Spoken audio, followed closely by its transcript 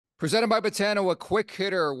Presented by Betano, a quick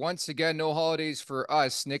hitter. Once again, no holidays for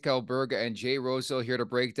us. Nick Alberga and Jay Rosehill here to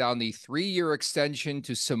break down the 3-year extension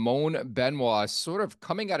to Simone Benoit. Sort of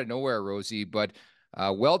coming out of nowhere, Rosie, but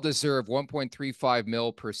well-deserved 1.35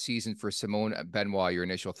 mil per season for Simone Benoit. Your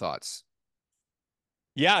initial thoughts?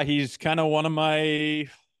 Yeah, he's kind of one of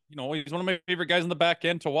he's one of my favorite guys in the back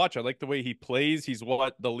end to watch. I like the way he plays. He's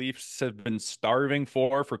what the Leafs have been starving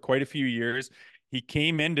for quite a few years. He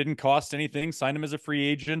came in, didn't cost anything, signed him as a free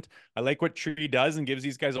agent. I like what Tree does and gives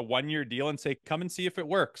these guys a 1-year deal and say, come and see if it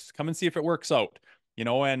works. Come and see if it works out.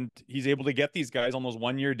 And he's able to get these guys on those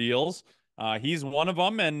 1-year deals. He's one of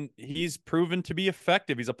them, and he's proven to be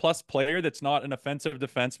effective. He's a plus player that's not an offensive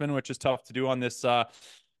defenseman, which is tough to do on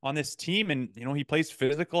this team. And he plays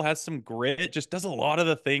physical, has some grit, just does a lot of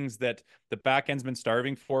the things that the back end's been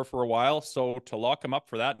starving for a while. So to lock him up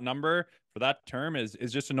for that number, for that term is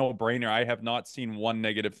just a no-brainer. I have not seen one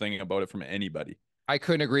negative thing about it from anybody. I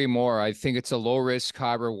couldn't agree more. I think it's a low risk,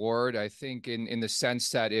 high reward. I think in the sense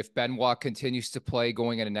that if Benoit continues to play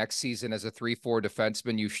going into next season as a 3-4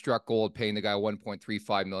 defenseman, you've struck gold paying the guy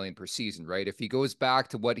 1.35 million per season, right? If he goes back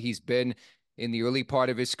to what he's been in the early part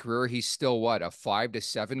of his career, he's still what, a 5 to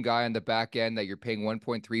 7 guy on the back end that you're paying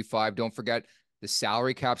 1.35. Don't forget the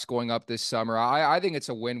salary cap's going up this summer. I think it's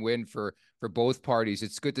a win-win for both parties.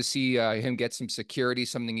 It's good to see him get some security,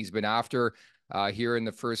 something he's been after here in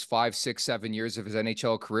the first 5, 6, 7 years of his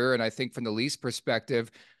NHL career. And I think from the Leafs perspective,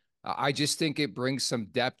 I just think it brings some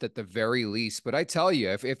depth at the very least. But I tell you,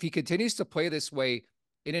 if he continues to play this way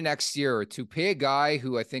in the next year, to pay a guy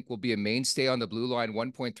who I think will be a mainstay on the blue line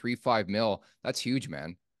 1.35 mil, that's huge,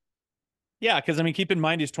 man. Yeah, because keep in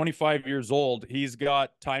mind he's 25 years old. He's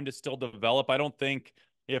got time to still develop. I don't think,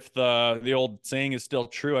 if the old saying is still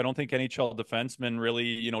true, I don't think NHL defensemen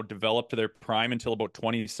really, develop to their prime until about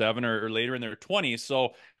 27 or later in their 20s.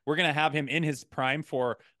 So we're going to have him in his prime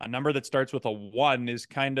for a number that starts with a 1 is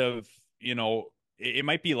kind of, it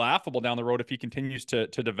might be laughable down the road if he continues to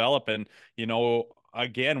develop. And,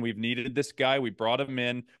 again, we've needed this guy. We brought him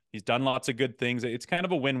in. He's done lots of good things. It's kind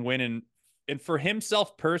of a win-win. And for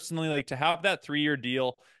himself personally, like, to have that 3-year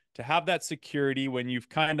deal, to have that security when you've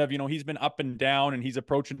kind of, he's been up and down and he's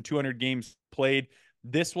approaching 200 games played,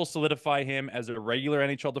 this will solidify him as a regular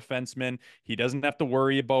NHL defenseman. He doesn't have to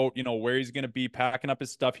worry about, where he's going to be packing up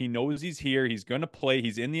his stuff. He knows he's here. He's going to play.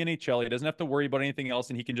 He's in the NHL. He doesn't have to worry about anything else,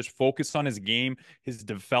 and he can just focus on his game, his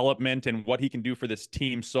development, and what he can do for this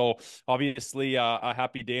team. So obviously a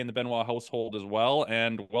happy day in the Benoit household as well,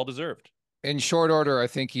 and well-deserved. In short order, I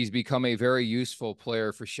think he's become a very useful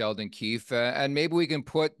player for Sheldon Keefe. And maybe we can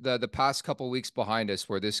put the past couple of weeks behind us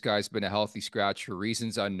where this guy's been a healthy scratch for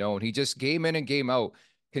reasons unknown. He just game in and game out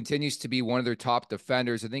continues to be one of their top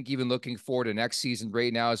defenders. I think even looking forward to next season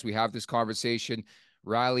right now as we have this conversation,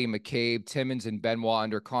 Riley, McCabe, Timmins, and Benoit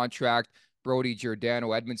under contract, Brody,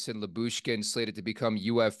 Giordano, Edmondson, Labushkin slated to become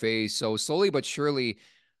UFAs. So slowly but surely,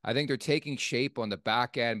 I think they're taking shape on the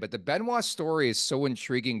back end. But the Benoit story is so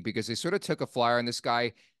intriguing because they sort of took a flyer on this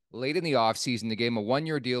guy late in the offseason. They gave him a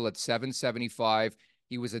 1-year deal at $775.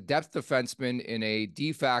 He was a depth defenseman in a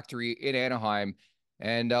D factory in Anaheim.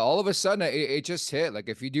 And all of a sudden, it just hit. Like,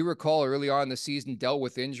 if you do recall, early on in the season, dealt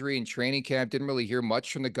with injury in training camp, didn't really hear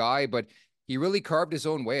much from the guy, but he really carved his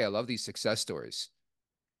own way. I love these success stories.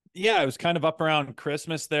 Yeah, it was kind of up around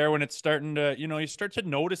Christmas there when it's starting to, you start to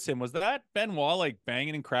notice him. Was that Benoit like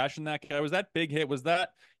banging and crashing that guy? Was that big hit? Was that,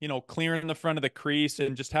 clearing the front of the crease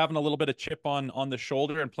and just having a little bit of chip on the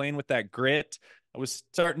shoulder and playing with that grit? It was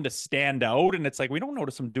starting to stand out. And it's like, we don't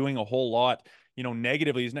notice him doing a whole lot,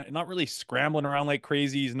 negatively. He's not really scrambling around like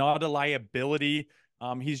crazy. He's not a liability.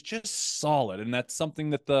 He's just solid. And that's something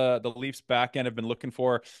that the Leafs back end have been looking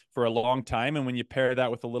for a long time. And when you pair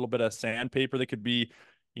that with a little bit of sandpaper that could be,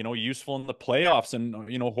 useful in the playoffs, and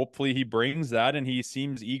hopefully he brings that, and he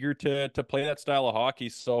seems eager to play that style of hockey.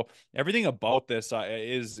 So everything about this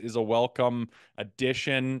is a welcome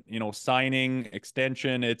addition, signing,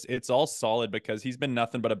 extension. It's all solid because he's been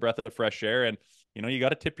nothing but a breath of fresh air, and you got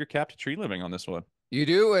to tip your cap to Tree Living on this one. You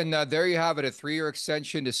do, and there you have it, a 3-year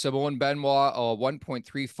extension to Simone Benoit,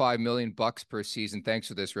 1.35 million bucks per season. Thanks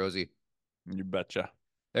for this, Rosie. You betcha.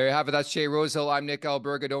 There you have it. That's Jay Rosehill. I'm Nick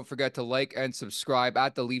Alberga. Don't forget to like and subscribe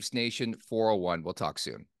at the Leafs Nation 401. We'll talk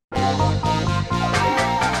soon.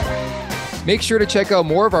 Make sure to check out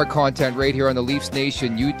more of our content right here on the Leafs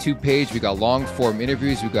Nation YouTube page. We got long-form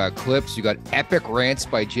interviews. We got clips. We got epic rants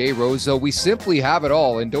by Jay Rosehill. We simply have it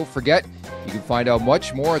all. And don't forget, you can find out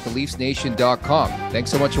much more at theleafsnation.com. Thanks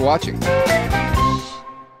so much for watching.